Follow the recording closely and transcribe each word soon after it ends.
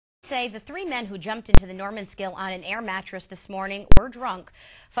say the three men who jumped into the Normanskill on an air mattress this morning were drunk.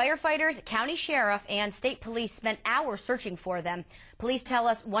 Firefighters, county sheriff, and state police spent hours searching for them. Police tell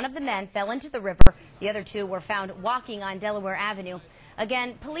us one of the men fell into the river. The other two were found walking on Delaware Avenue.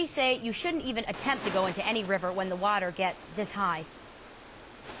 Again, police say you shouldn't even attempt to go into any river when the water gets this high.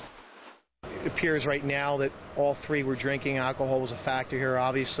 It appears right now that all three were drinking. Alcohol was a factor here,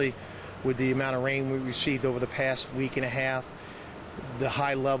 obviously, with the amount of rain we received over the past week and a half. The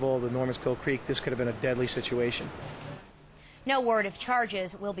high level of the Normanskill Creek, this could have been a deadly situation. No word if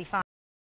charges will be filed.